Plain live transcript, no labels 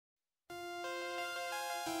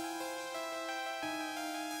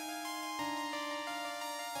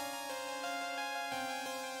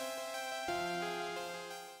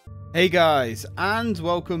Hey guys, and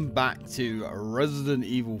welcome back to Resident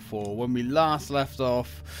Evil 4. When we last left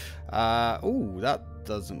off, oh, that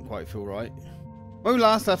doesn't quite feel right. When we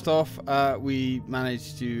last left off, we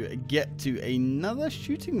managed to get to another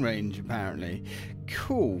shooting range, apparently.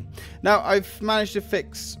 Cool. Now, I've managed to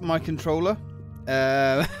fix my controller.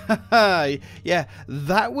 Yeah,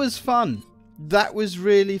 that was fun. That was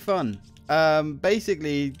really fun.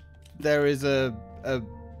 Basically, there is a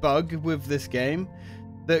bug with this game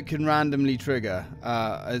that can randomly trigger.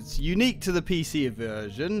 It's unique to the PC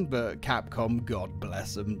version, but Capcom, God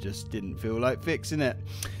bless them, just didn't feel like fixing it.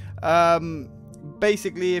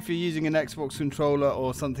 Basically, if you're using an Xbox controller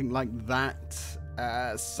or something like that,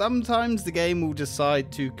 sometimes the game will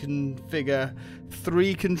decide to configure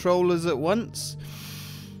 3 controllers at once.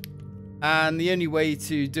 And the only way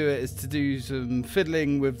to do it is to do some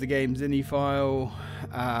fiddling with the game's INI file,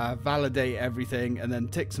 validate everything, and then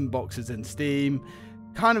tick some boxes in Steam.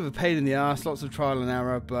 Kind of a pain in the ass, lots of trial and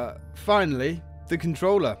error, but finally the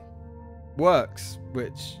controller works,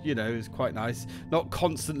 which, you know, is quite nice. Not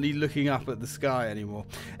constantly looking up at the sky anymore.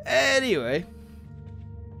 Anyway,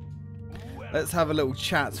 let's have a little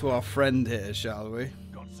chat to our friend here, shall we?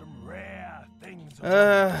 Got some rare things.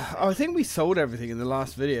 I think we sold everything in the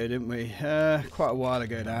last video, didn't we? Quite a while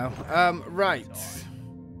ago now. Right.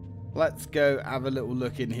 Let's go have a little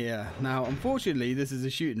look in here. Now, unfortunately, this is a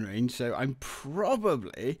shooting range, so I'm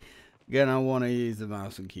probably gonna want to use the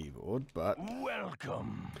mouse and keyboard, but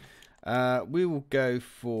Welcome. we will go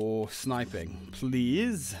for sniping,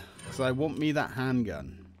 please, because I want me that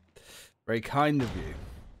handgun. Very kind of you.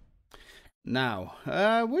 Now,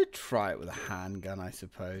 we'll try it with a handgun, I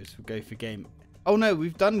suppose. We'll go for game... Oh, no,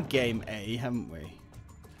 we've done game A, haven't we?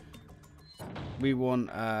 We want...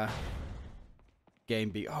 Game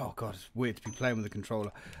B. Oh god, it's weird to be playing with a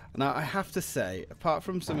controller. Now I have to say, apart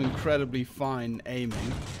from some incredibly fine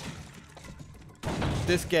aiming,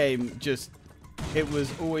 this game just, it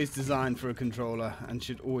was always designed for a controller and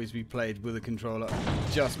should always be played with a controller.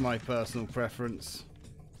 Just my personal preference.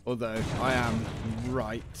 Although I am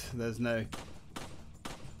right, there's no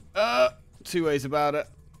two ways about it.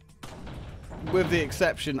 With the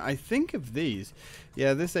exception, I think, of these.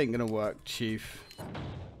 Yeah, this ain't gonna work, Chief.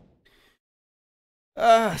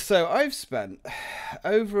 So I've spent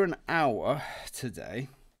over an hour today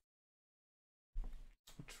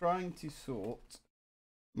trying to sort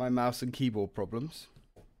my mouse and keyboard problems,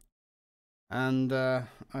 and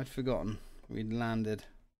I'd forgotten we'd landed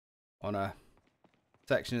on a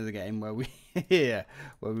section of the game where we where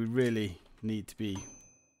we really need to be,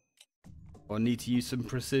 or need to use some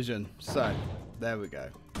precision. So there we go.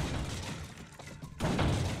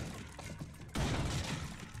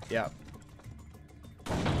 Yep.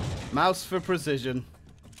 Mouse for precision.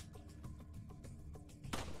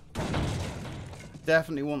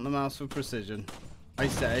 Definitely want the mouse for precision, I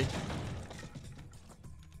say.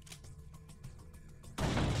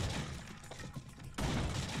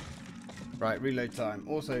 Right, reload time.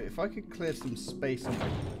 Also, if I could clear some space on my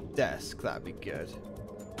desk, that'd be good.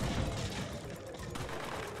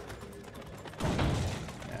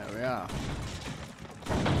 There we are.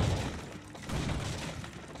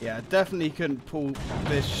 Yeah, definitely couldn't pull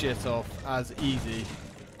this shit off as easy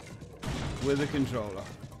with a controller.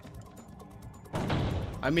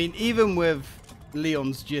 I mean, even with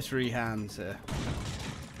Leon's jittery hands here.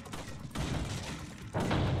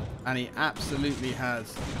 And he absolutely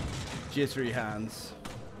has jittery hands.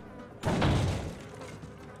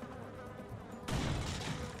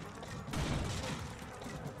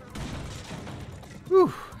 Whew,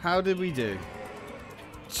 how did we do?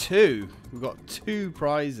 2. We've got 2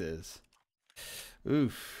 prizes.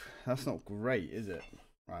 Oof, that's not great, is it?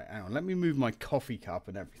 Right, hang on. Let me move my coffee cup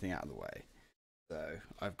and everything out of the way. So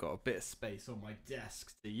I've got a bit of space on my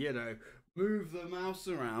desk to, you know, move the mouse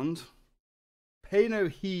around. Pay no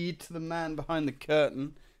heed to the man behind the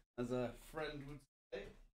curtain, as a friend would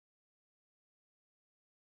say.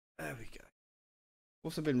 There we go.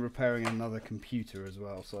 Also been repairing another computer as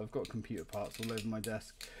well, so I've got computer parts all over my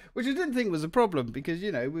desk, which I didn't think was a problem because,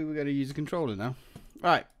 you know, we were going to use a controller now.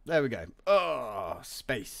 Right, there we go. Oh,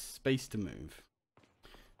 space to move.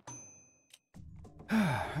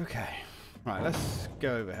 Okay, right, let's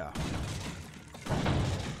go over here.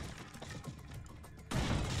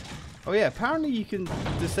 Oh yeah, apparently you can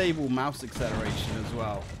disable mouse acceleration as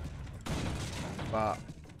well, but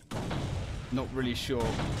not really sure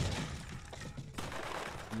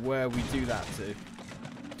where we do that to.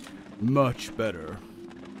 Much better.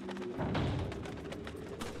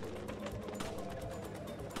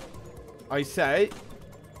 I say,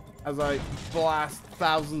 as I blast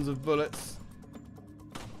thousands of bullets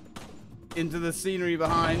into the scenery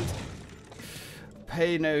behind.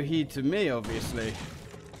 pay no heed to me, obviously.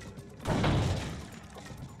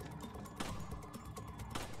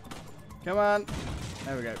 Come on.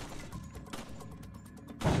 There we go.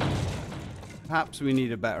 Perhaps we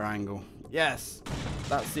need a better angle. Yes,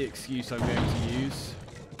 that's the excuse I'm going to use.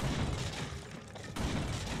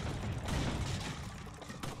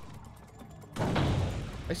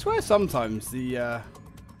 I swear sometimes the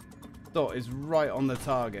dot is right on the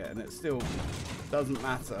target and it still doesn't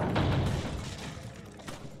matter.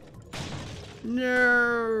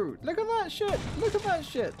 No! Look at that shit! Look at that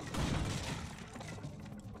shit!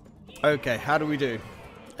 Okay, how do we do?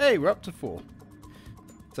 Hey, we're up to 4.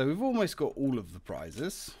 So we've almost got all of the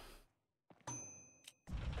prizes.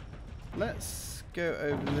 Let's go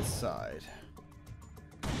over this side.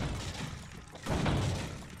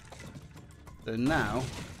 So now,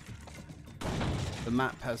 the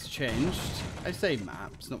map has changed. I say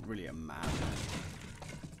map, it's not really a map.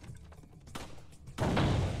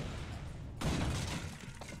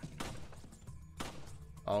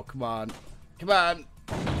 Oh, come on. Come on!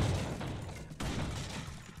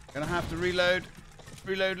 Gonna have to reload.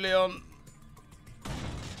 Reload, Leon.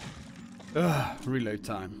 Ugh, reload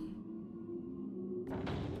time.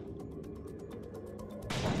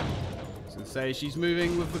 I was gonna say, she's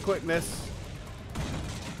moving with the quickness.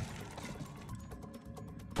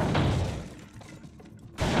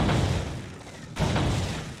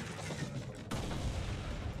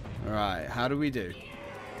 Alright, how do we do?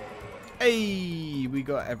 Hey, we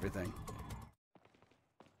got everything.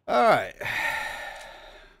 Alright.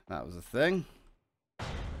 That was a thing.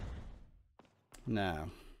 Now,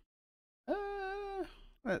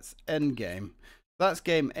 let's end game. That's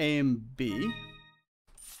game A and B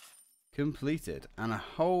completed, and a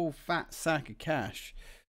whole fat sack of cash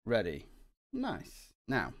ready. Nice.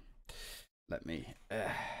 Now, let me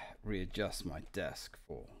readjust my desk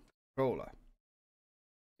for controller,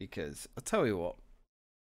 because I'll tell you what,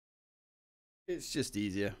 it's just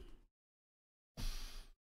easier.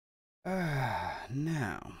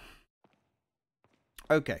 Now.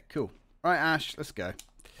 Okay, cool. Right, Ash, let's go.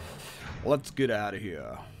 Let's get out of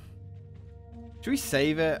here. Should we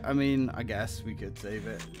save it? I mean, I guess we could save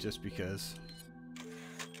it just because.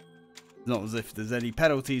 It's not as if there's any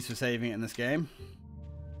penalties for saving it in this game.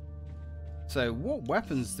 So, what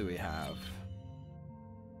weapons do we have?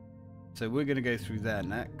 So, we're going to go through there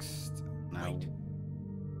next. Now, wait.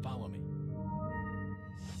 Follow me.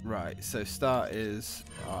 Right, so start is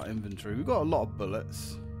our inventory. We've got a lot of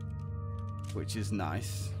bullets, which is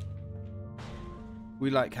nice. We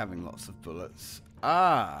like having lots of bullets.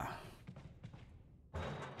 Ah!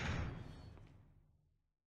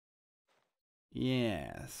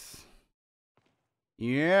 Yes.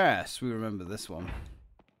 Yes, we remember this one.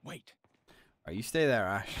 Wait. Alright, you stay there,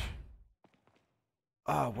 Ash.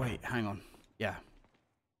 Oh, wait, hang on. Yeah.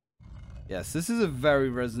 Yes, this is a very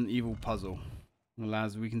Resident Evil puzzle. Well,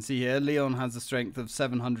 as we can see here, Leon has a strength of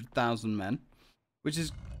 700,000 men, which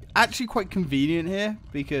is actually quite convenient here,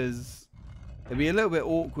 because it'd be a little bit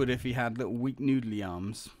awkward if he had little weak noodly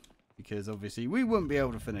arms, because obviously we wouldn't be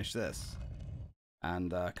able to finish this.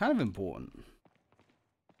 And kind of important.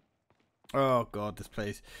 Oh god, this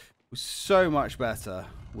place was so much better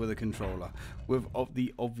with a controller, with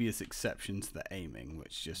the obvious exception to the aiming,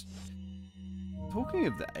 which just... Talking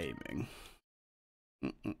of the aiming...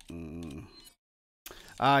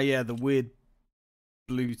 Ah, yeah, the weird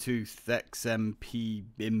Bluetooth XMP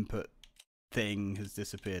input thing has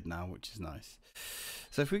disappeared now, which is nice.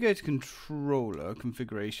 So if we go to controller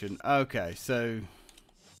configuration, okay, so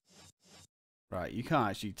right, you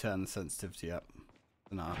can't actually turn the sensitivity up.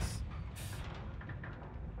 Nice.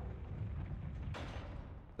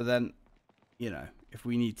 But then, you know, if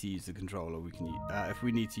we need to use the controller, we can. If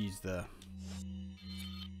we need to use the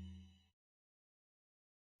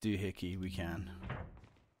doohickey, we can.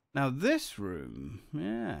 Now this room,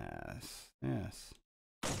 yes, yes.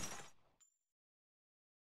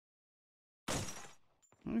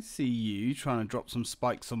 I see you trying to drop some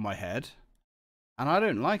spikes on my head, and I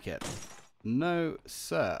don't like it. No,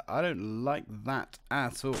 sir, I don't like that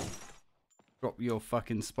at all. Drop your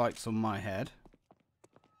fucking spikes on my head.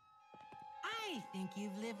 I think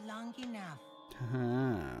you've lived long enough.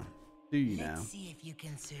 Ah, do you now? Let's see if you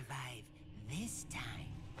can survive this time.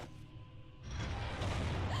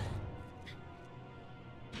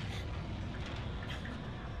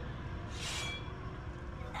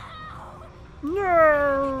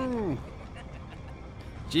 No!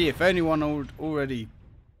 Gee, if anyone already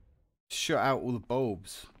shut out all the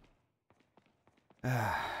bulbs.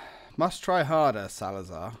 Must try harder,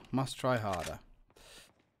 Salazar. Must try harder.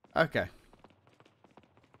 Okay.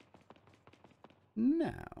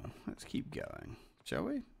 Now, let's keep going. shall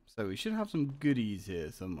we? So we should have some goodies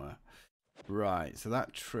here somewhere. Right, so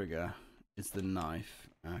that trigger is the knife.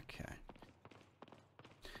 Okay.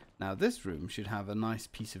 Now this room should have a nice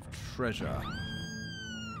piece of treasure.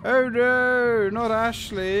 Oh no, not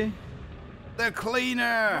Ashley. The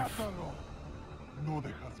cleaner!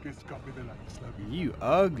 You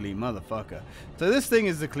ugly motherfucker. So this thing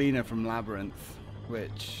is the cleaner from Labyrinth,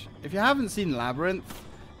 which, if you haven't seen Labyrinth,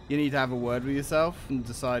 you need to have a word with yourself and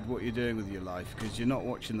decide what you're doing with your life, because you're not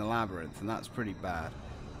watching the Labyrinth, and that's pretty bad.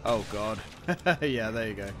 Oh god. Yeah, there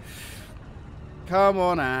you go. Come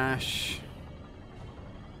on, Ash.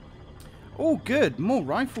 Oh, good. More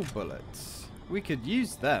rifle bullets. We could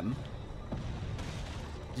use them.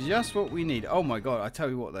 Just what we need. Oh my god, I tell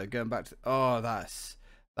you what though, going back to... Oh,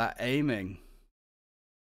 that aiming.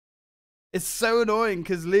 It's so annoying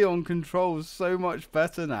because Leon controls so much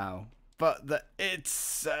better now. But it's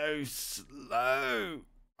so slow.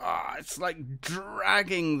 Ah, it's like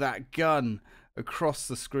dragging that gun across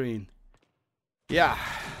the screen. Yeah.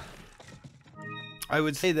 I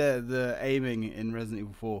would say the aiming in Resident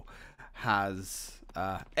Evil 4 has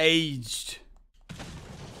aged.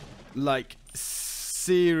 Like,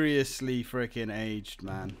 seriously freaking aged,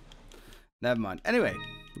 man. Never mind. Anyway,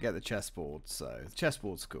 we get the chessboard. So, the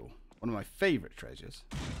chessboard's cool. One of my favorite treasures.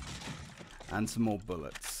 And some more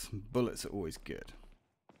bullets. Bullets are always good.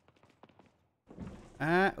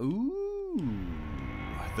 Ooh.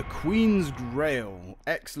 The Queen's Grail.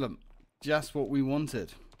 Excellent. Just what we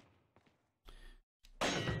wanted.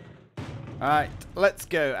 Alright, let's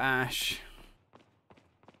go, Ash.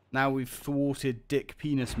 Now we've thwarted Dick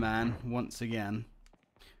Penis Man once again.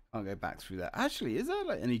 I'll go back through that. Actually, is there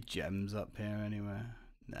like any gems up here anywhere?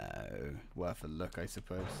 No. Worth a look, I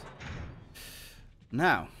suppose.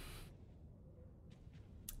 Now,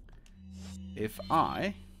 if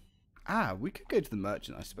I... we could go to the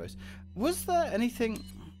merchant, I suppose. Was there anything...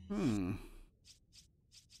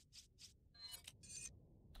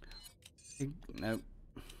 No.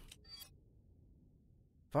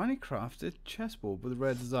 Finely crafted chessboard with a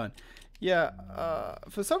rare design. Yeah,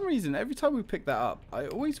 for some reason, every time we pick that up, I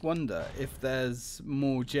always wonder if there's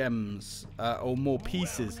more gems or more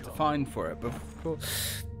pieces to find for it. But of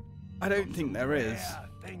course, I don't think there is.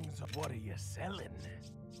 What are you selling?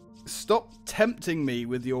 Stop tempting me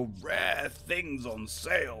with your rare things on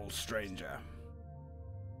sale, stranger.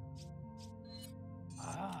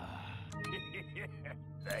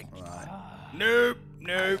 Right. Nope,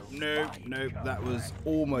 nope, nope, nope. That was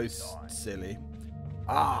almost silly.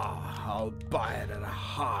 I'll buy it at a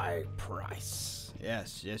high price.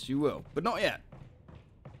 Yes, yes, you will. But not yet.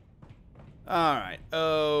 Alright.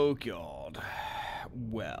 Oh, God.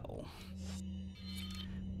 Well.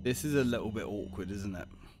 This is a little bit awkward, isn't it?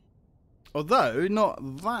 Although, not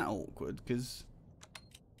that awkward, because...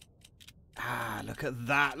 look at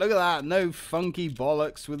that. Look at that. No funky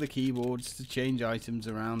bollocks with the keyboards to change items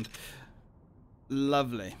around.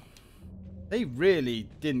 Lovely. They really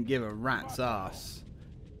didn't give a rat's ass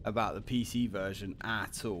about the PC version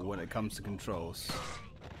at all when it comes to controls.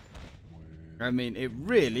 I mean, it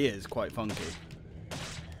really is quite funky.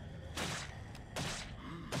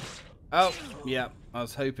 Oh, yeah. I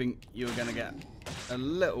was hoping you were going to get a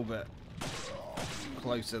little bit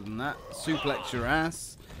closer than that. Suplex your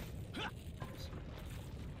ass.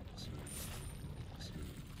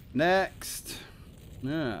 Next.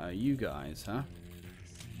 You guys, huh?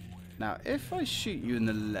 Now, if I shoot you in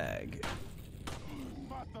the leg...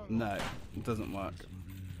 No, it doesn't work.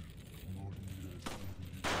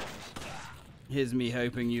 Here's me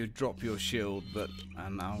hoping you drop your shield, but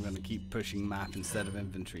now I'm going to keep pushing map instead of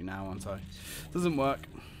inventory now, aren't I? Doesn't work.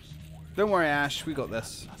 Don't worry, Ash, we got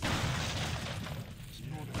this.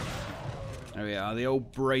 There we are, the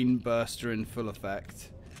old brain burster in full effect.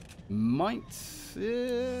 Might...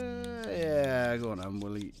 Yeah, go on,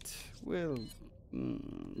 we'll eat. We'll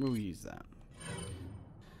use that.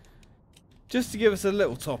 Just to give us a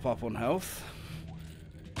little top up on health.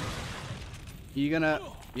 You gonna...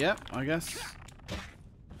 Yep, I guess.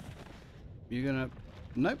 You're gonna...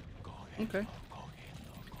 Nope. Okay.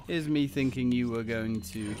 Here's me thinking you were going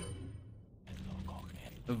to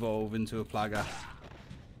evolve into a plagger.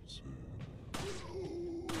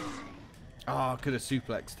 I could have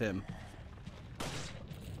suplexed him.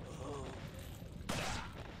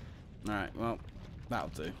 Alright, well, that'll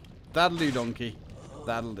do. That'll do, donkey.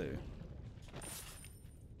 That'll do.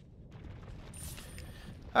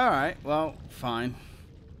 Alright, well, fine.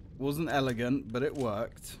 Wasn't elegant, but it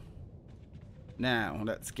worked. Now,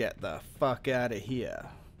 let's get the fuck out of here.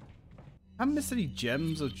 Haven't missed any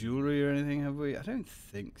gems or jewelry or anything, have we? I don't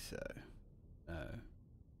think so. No.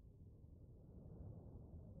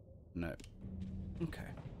 No. Okay.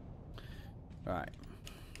 Right.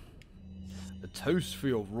 A toast for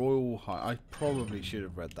your royal high. I probably should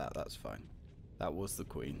have read that. That's fine. That was the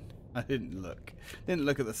queen. I didn't look. Didn't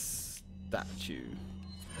look at the statue.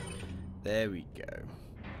 There we go.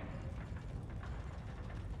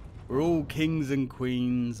 We're all kings and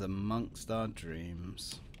queens amongst our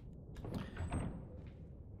dreams.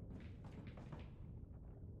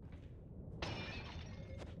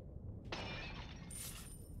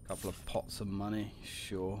 Couple of pots of money,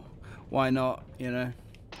 sure. Why not, you know?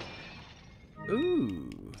 Ooh.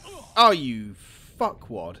 Oh, you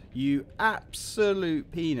fuckwad. You absolute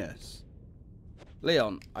penis.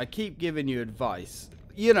 Leon, I keep giving you advice.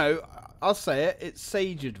 You know, I'll say it. It's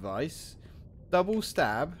sage advice. Double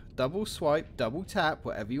stab, double swipe, double tap,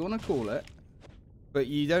 whatever you want to call it. But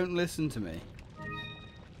you don't listen to me.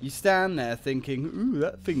 You stand there thinking, ooh,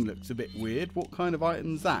 that thing looks a bit weird. What kind of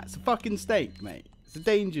item's that? It's a fucking steak, mate. It's a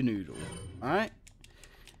danger noodle. Alright?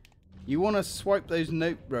 You want to swipe those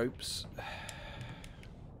note ropes.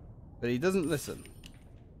 But he doesn't listen.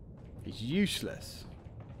 He's useless.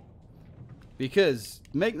 Because,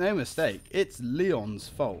 make no mistake, it's Leon's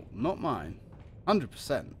fault, not mine.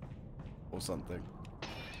 100%. Or something.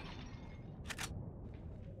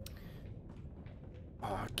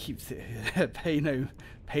 Oh, I keep pay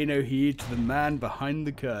no heed to the man behind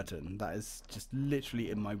the curtain. That is just literally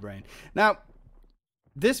in my brain. Now,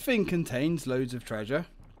 this thing contains loads of treasure.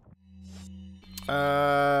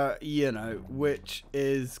 You know, which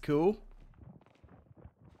is cool.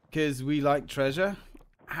 Because we like treasure.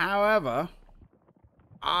 However,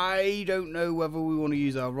 I don't know whether we want to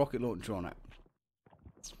use our rocket launcher on it.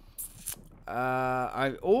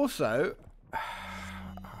 I also...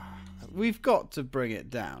 We've got to bring it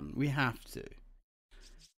down. We have to.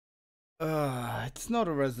 It's not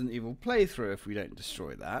a Resident Evil playthrough if we don't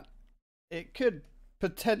destroy that. It could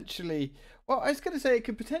potentially... Well, I was going to say it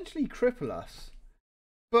could potentially cripple us.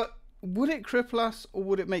 But would it cripple us or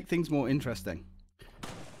would it make things more interesting?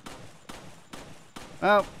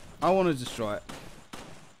 Well, I want to destroy it.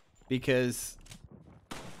 Because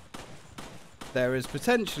there is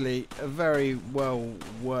potentially a very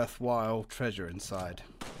worthwhile treasure inside.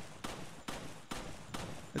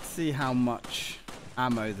 Let's see how much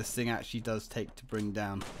ammo this thing actually does take to bring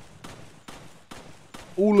down.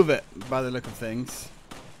 All of it, by the look of things.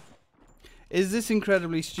 Is this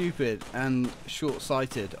incredibly stupid and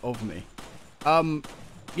short-sighted of me?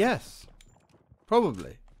 Yes.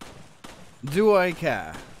 Probably. Do I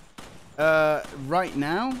care? Right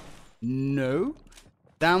now? No.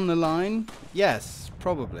 Down the line? Yes,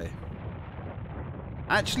 probably.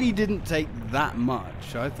 Actually didn't take that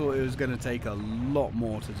much. I thought it was going to take a lot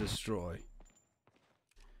more to destroy.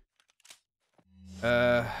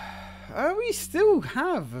 We still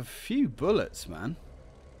have a few bullets, man.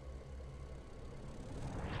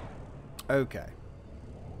 Okay.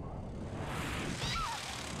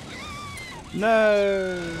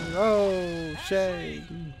 No! Oh,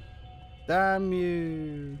 shame. Damn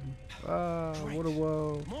you. Oh, what a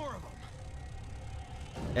woe. More of them.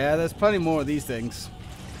 Yeah, there's plenty more of these things.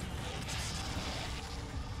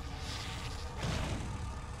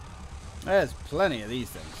 There's plenty of these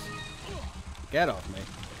things. Get off me.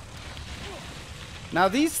 Now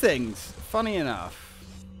these things, funny enough,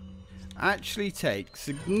 actually take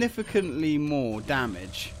significantly more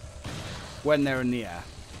damage when they're in the air.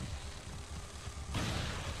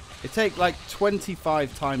 They take like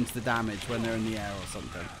 25 times the damage when they're in the air or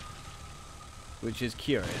something. Which is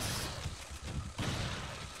curious.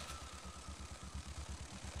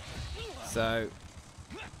 So,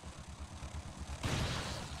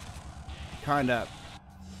 kind of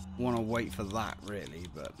want to wait for that, really,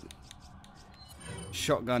 but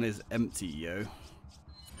shotgun is empty, yo.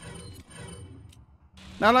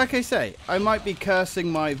 Now, like I say, I might be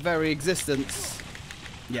cursing my very existence.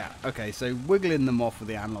 Yeah, okay, so wiggling them off with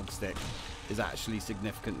the analog stick is actually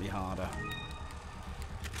significantly harder.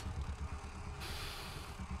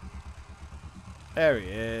 There he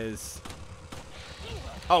is.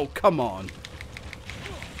 Oh, come on.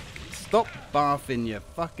 Stop barfing your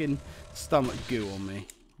fucking stomach goo on me,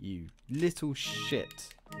 you little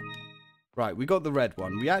shit. Right, we got the red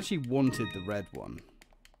one. We actually wanted the red one.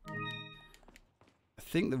 I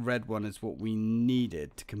think the red one is what we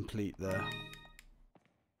needed to complete the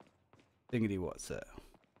thingy what's it.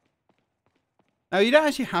 Now, you don't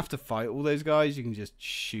actually have to fight all those guys. You can just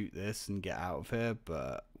shoot this and get out of here,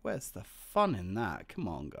 but where's the fun in that? Come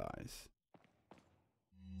on, guys.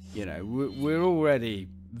 You know, we're already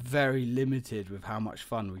very limited with how much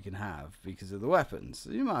fun we can have because of the weapons. So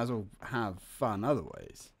you might as well have fun other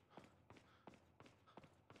ways.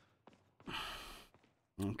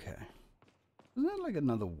 Okay. Isn't there like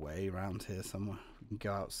another way around here somewhere? We can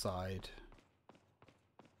go outside.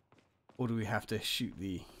 Or do we have to shoot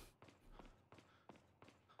the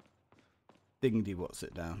thingy what's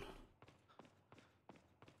it down?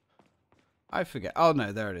 I forget. Oh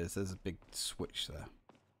no, there it is. There's a big switch there.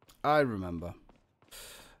 I remember.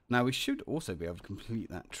 Now we should also be able to complete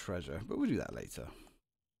that treasure, but we'll do that later.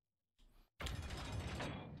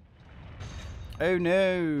 Oh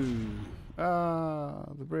no! Ah,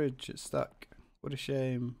 the bridge, it's stuck. What a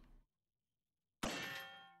shame.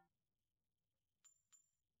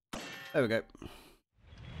 There we go.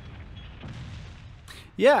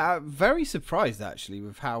 Yeah, very surprised actually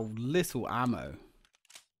with how little ammo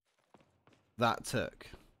that took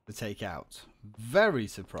to take out. Very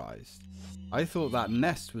surprised. I thought that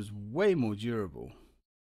nest was way more durable,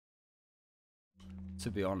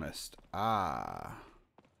 to be honest. Ah.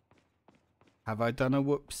 Have I done a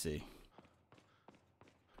whoopsie?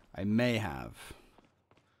 I may have.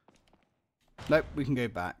 Nope, we can go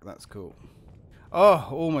back. That's cool. Oh,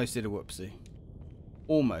 almost did a whoopsie.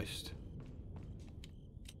 Almost.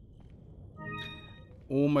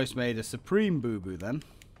 Almost made a supreme boo-boo then.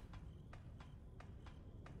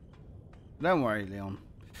 Don't worry, Leon.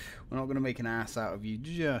 We're not going to make an ass out of you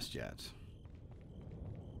just yet.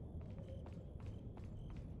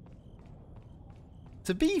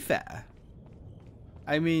 To be fair,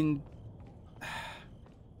 I mean,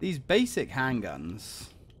 these basic handguns,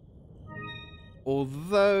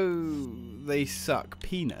 although they suck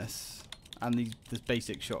penis, and this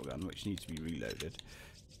basic shotgun, which needs to be reloaded,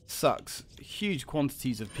 sucks huge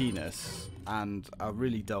quantities of penis and are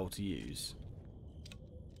really dull to use.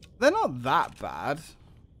 They're not that bad.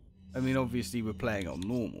 I mean, obviously we're playing on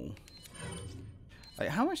normal. Like,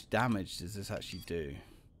 how much damage does this actually do?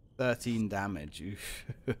 13 damage. Oof.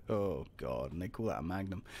 Oh god, and they call that a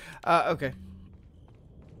magnum. Okay.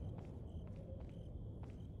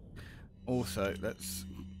 Also, let's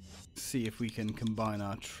see if we can combine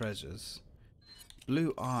our treasures.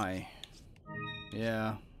 Blue eye.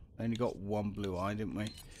 Yeah, only got one blue eye, didn't we?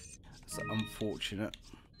 That's unfortunate.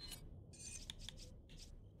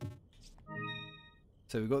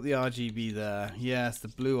 So we've got the RGB there. Yes, the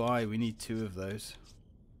blue eye. We need 2 of those.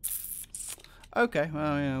 Okay,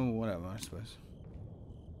 well, yeah, whatever, I suppose.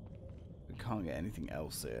 We can't get anything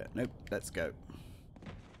else here. Nope, let's go.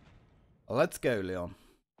 Let's go, Leon.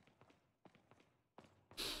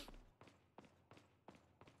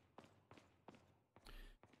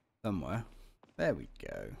 Somewhere. There we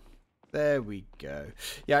go. There we go.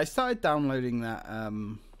 Yeah, I started downloading that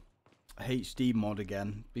HD mod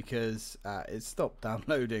again because it stopped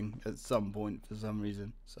downloading at some point for some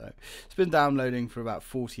reason. So it's been downloading for about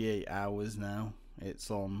 48 hours now.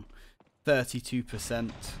 It's on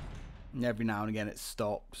 32%. And every now and again it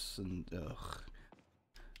stops, and ugh.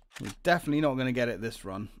 We're definitely not going to get it this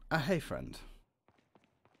run. Hey friend.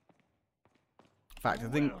 In fact, I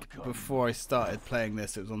think before I started playing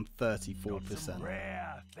this, it was on 34%.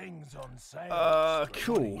 Rare things on sale.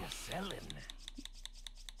 Cool.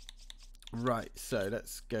 Right, so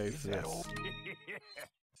let's go for this.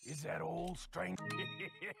 Is that all, stranger?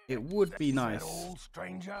 It would be nice all,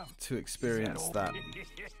 stranger? to experience that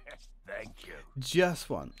Thank you. just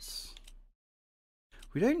once.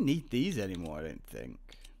 We don't need these anymore, I don't think.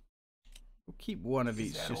 We'll keep one of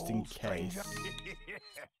each just in case.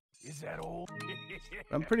 Is that all?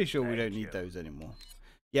 I'm pretty sure we don't need those anymore.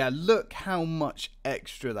 Yeah, look how much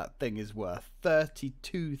extra that thing is worth.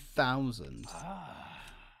 32,000.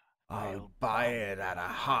 I'll buy it at a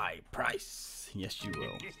high price. Yes, you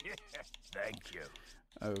will. Thank you.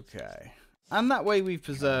 Okay. And that way we've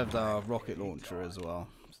preserved our rocket launcher as well.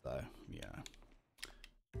 So, yeah.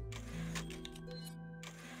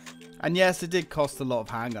 And yes, it did cost a lot of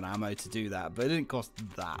handgun ammo to do that, but it didn't cost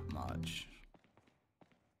that much.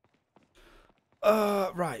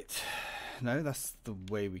 Right. No, that's the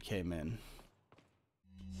way we came in.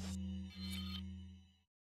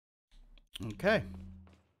 Okay.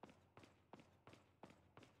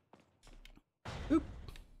 Oop.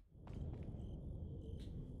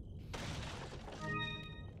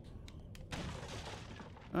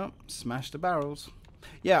 Oh, smash the barrels.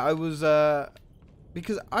 Yeah, I was,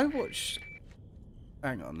 because I watched...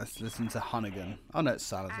 Hang on, let's listen to Hunnigan. Oh no, it's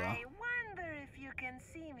Salazar. I wonder if you can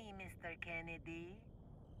see me, Mr. Kennedy.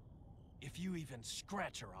 If you even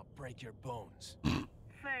scratch her, I'll break your bones.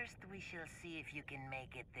 First, we shall see if you can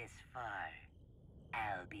make it this far.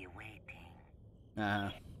 I'll be waiting.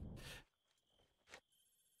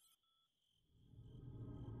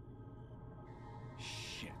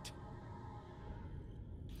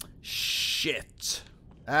 Shit.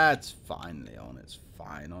 That's fine, Leon. It's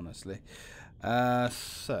fine, honestly.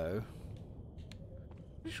 So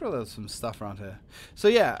Pretty sure there's some stuff around here. So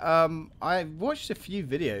yeah, I watched a few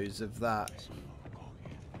videos of that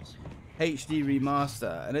HD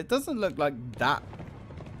remaster, and it doesn't look like that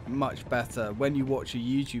much better when you watch a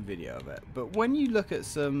YouTube video of it. But when you look at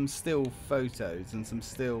some still photos and some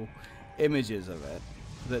still images of it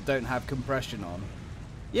that don't have compression on,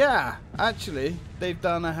 yeah, actually, they've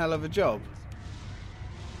done a hell of a job.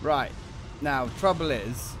 Right, now, trouble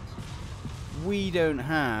is, we don't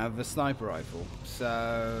have a sniper rifle,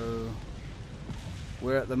 so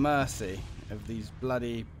we're at the mercy of these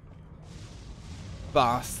bloody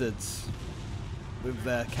bastards with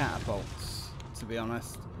their catapults, to be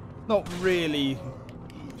honest. Not really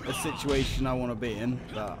a situation I want to be in,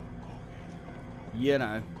 but, you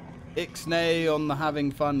know, ixnay on the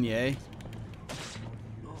having fun, yay.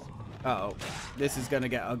 Uh-oh, this is going to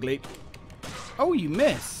get ugly. Oh, you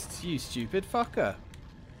missed, you stupid fucker.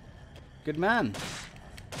 Good man.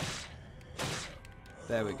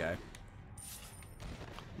 There we go.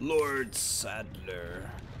 Lord Sadler.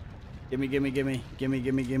 Gimme, gimme, gimme, gimme,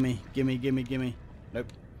 gimme, gimme, gimme, gimme, gimme. Nope.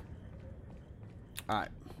 Alright.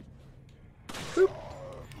 Boop.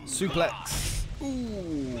 Suplex.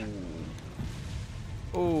 Ooh.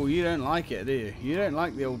 Oh, you don't like it, do you? You don't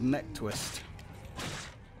like the old neck twist.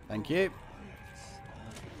 Thank you.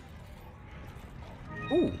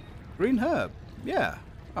 Ooh, green herb. Yeah.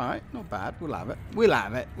 Alright, not bad. We'll have it. We'll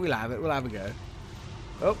have it. We'll have it. We'll have a go.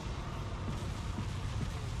 Oh.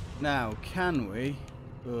 Now, can we?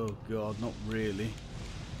 Oh, God, not really.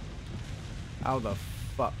 How the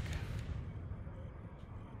fuck?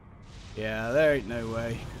 Yeah, there ain't no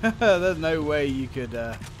way. There's no way you could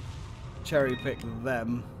cherry pick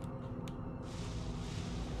them.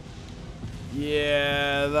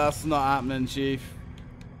 Yeah, that's not happening, Chief.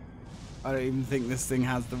 I don't even think this thing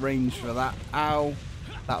has the range for that. Ow.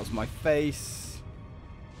 That was my face.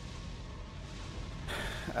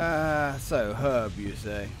 So, herb, you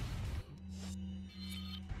say?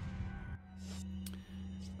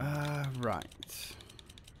 Right.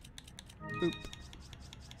 Boop.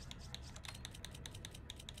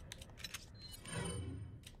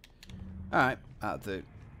 Alright, that'll do.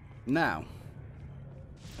 Now,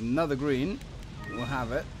 another green. We'll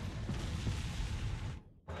have it.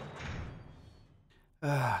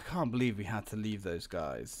 I can't believe we had to leave those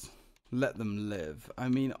guys. Let them live. I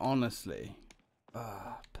mean, honestly.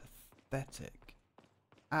 Pathetic.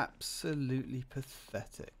 Absolutely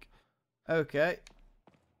pathetic. Okay.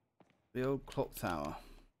 The old clock tower.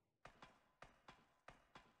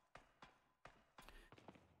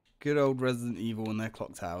 Good old Resident Evil and their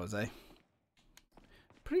clock towers, eh?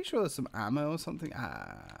 Pretty sure there's some ammo or something.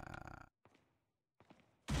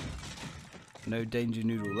 No danger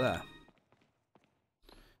noodle there.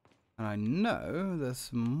 And I know there's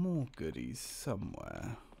some more goodies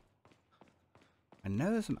somewhere. I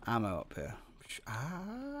know there's some ammo up here.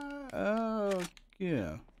 Oh,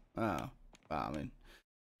 yeah. Oh, I mean.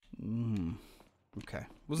 Okay.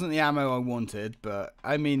 Wasn't the ammo I wanted, but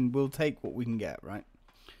I mean, we'll take what we can get, right?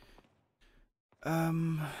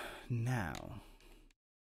 Now.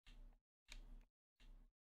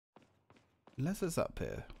 Unless it's up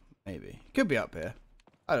here. Maybe. Could be up here.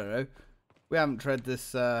 I don't know. We haven't tread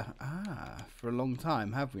this, for a long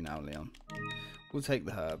time, have we now, Leon? We'll take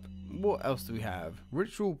the herb. What else do we have?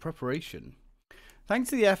 Ritual preparation. Thanks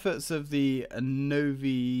to the efforts of the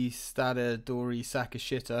Novi Stadadori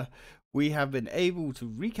Sakashita, we have been able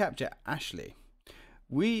to recapture Ashley.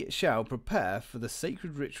 We shall prepare for the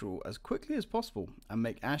sacred ritual as quickly as possible and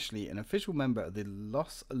make Ashley an official member of the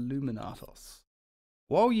Los Illuminatos.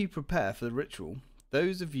 While you prepare for the ritual,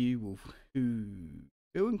 those of you who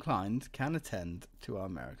feel inclined can attend to our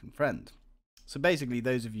American friend. So basically,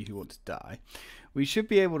 those of you who want to die, we should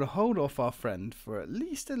be able to hold off our friend for at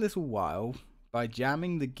least a little while by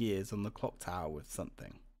jamming the gears on the clock tower with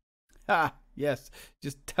something. Ha! Yes,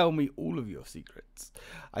 just tell me all of your secrets.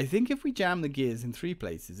 I think if we jam the gears in 3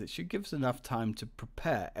 places, it should give us enough time to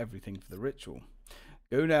prepare everything for the ritual.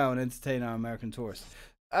 Go now and entertain our American tourists.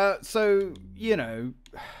 So, you know,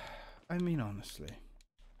 I mean, honestly.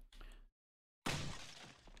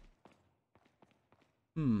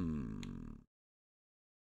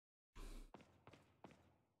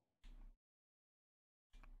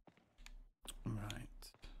 Right.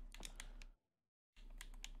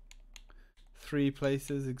 3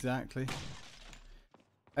 places exactly.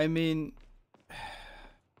 I mean,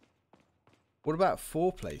 what about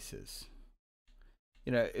 4 places?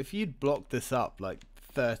 You know, if you'd blocked this up like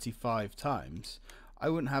 35 times, I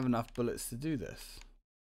wouldn't have enough bullets to do this.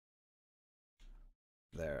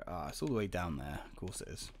 There, it's all the way down there. Of course it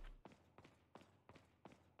is.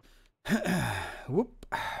 Whoop.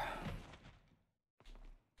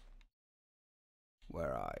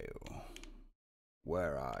 Where are you?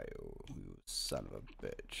 Where are you, you son of a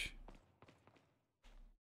bitch?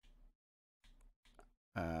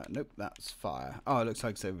 Nope, that's fire. Oh, it looks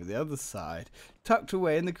like it's over the other side. Tucked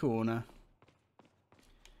away in the corner.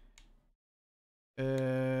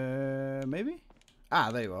 Maybe?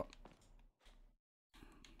 Ah, there you are.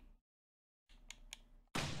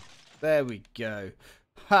 There we go.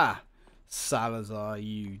 Ha! Salazar,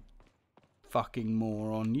 you fucking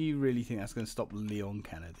moron. You really think that's going to stop Leon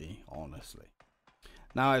Kennedy? Honestly.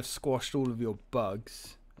 Now I've squashed all of your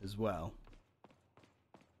bugs as well.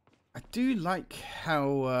 I do like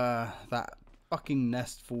how that fucking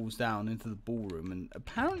nest falls down into the ballroom and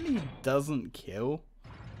apparently doesn't kill.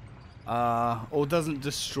 Or doesn't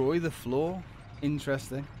destroy the floor.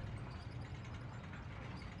 Interesting.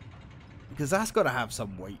 Because that's got to have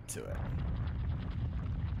some weight to it.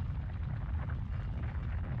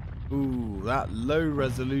 Ooh, that low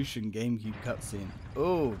resolution GameCube cutscene.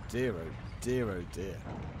 Oh dear, oh dear, oh dear.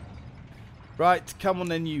 Right, come on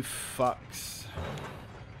then, you fucks.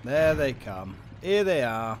 There they come. Here they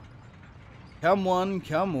are. Come one,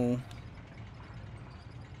 come all.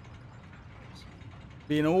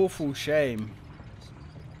 Be an awful shame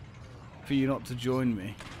for you not to join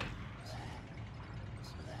me.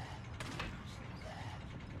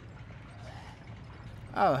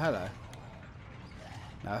 Oh, hello.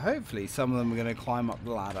 Now, hopefully, some of them are going to climb up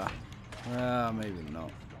the ladder. Maybe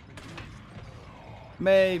not.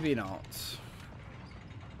 Maybe not.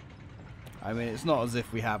 I mean, it's not as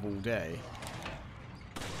if we have all day.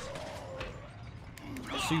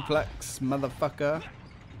 Suplex, motherfucker.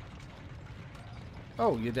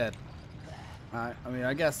 Oh, you're dead. Alright, I mean,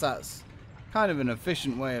 I guess that's kind of an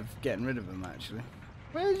efficient way of getting rid of them, actually.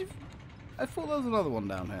 Where did you... I thought there was another one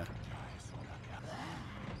down here.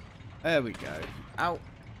 There we go. Ow.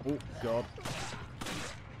 Oh, God.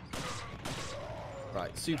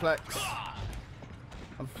 Right, suplex.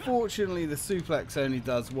 Unfortunately, the suplex only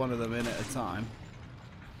does one of them in at a time.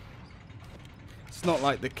 It's not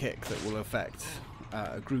like the kick that will affect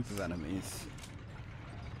a group of enemies.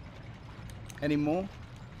 Any more?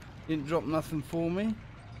 Didn't drop nothing for me?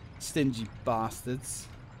 Stingy bastards.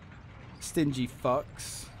 Stingy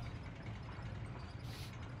fucks.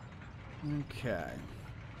 Okay.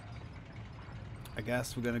 I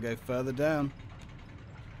guess we're going to go further down.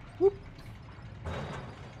 Whoop.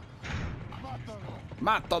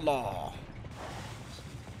 Matalo.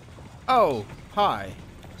 Oh, hi.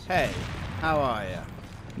 Hey, how are ya?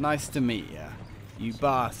 Nice to meet ya. You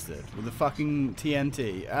bastard. With the fucking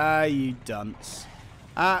TNT. Ah, you dunce.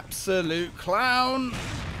 Absolute clown.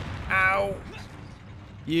 Ow.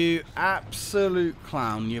 You absolute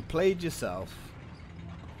clown. You played yourself.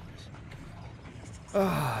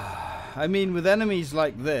 I mean, with enemies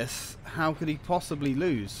like this, how could he possibly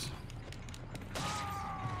lose?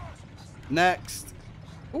 Next.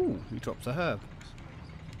 Ooh, he drops a herb.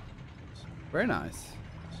 Very nice.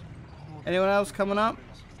 Anyone else coming up?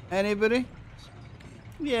 Anybody?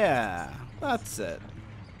 Yeah, that's it.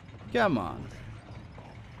 Come on.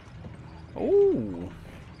 Ooh,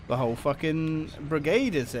 the whole fucking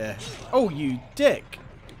brigade is here. Oh, you dick.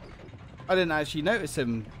 I didn't actually notice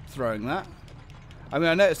him throwing that. I mean,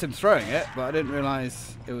 I noticed him throwing it, but I didn't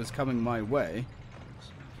realise it was coming my way.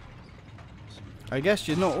 I guess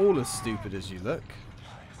you're not all as stupid as you look.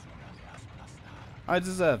 I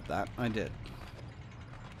deserved that. I did.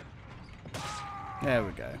 There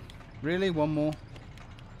we go. Really? One more?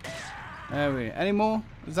 There we go. Any more?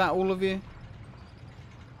 Is that all of you?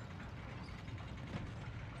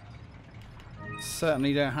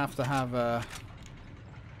 Certainly don't have to have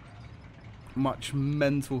much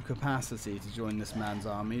mental capacity to join this man's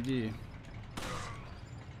army, do you?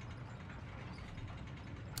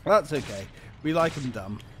 That's okay. We like them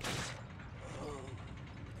dumb.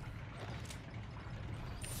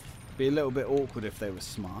 Be a little bit awkward if they were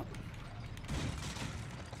smart.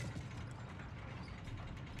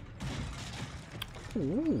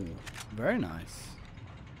 Ooh, very nice.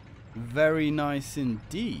 Very nice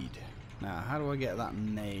indeed. Now, how do I get that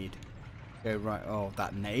nade? Go right. Oh,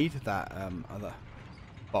 that nade? That other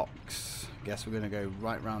box. Guess we're going to go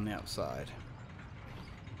right round the outside.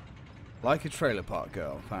 Like a trailer park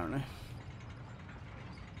girl, apparently.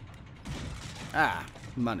 Ah,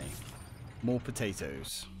 money. More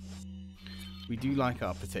potatoes. We do like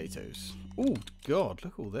our potatoes. Oh, God,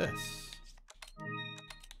 look at all this.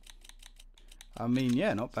 I mean,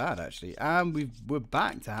 yeah, not bad, actually. And we're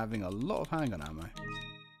back to having a lot of handgun ammo.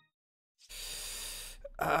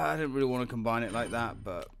 I didn't really want to combine it like that,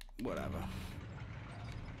 but whatever.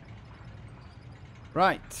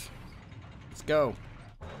 Right. Let's go.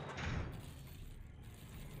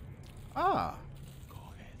 Ah.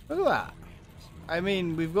 Look at that. I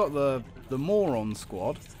mean, we've got the moron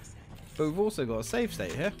squad, but we've also got a save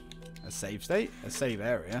state here. A save state, a save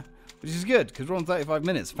area, which is good because we're on 35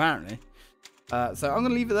 minutes apparently. So I'm going to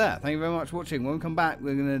leave it there. Thank you very much for watching. When we come back,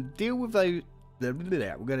 we're going to deal with those. We're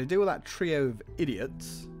going to deal with that trio of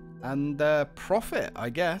idiots and profit, I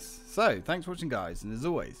guess. So thanks for watching, guys, and as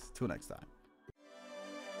always, till next time.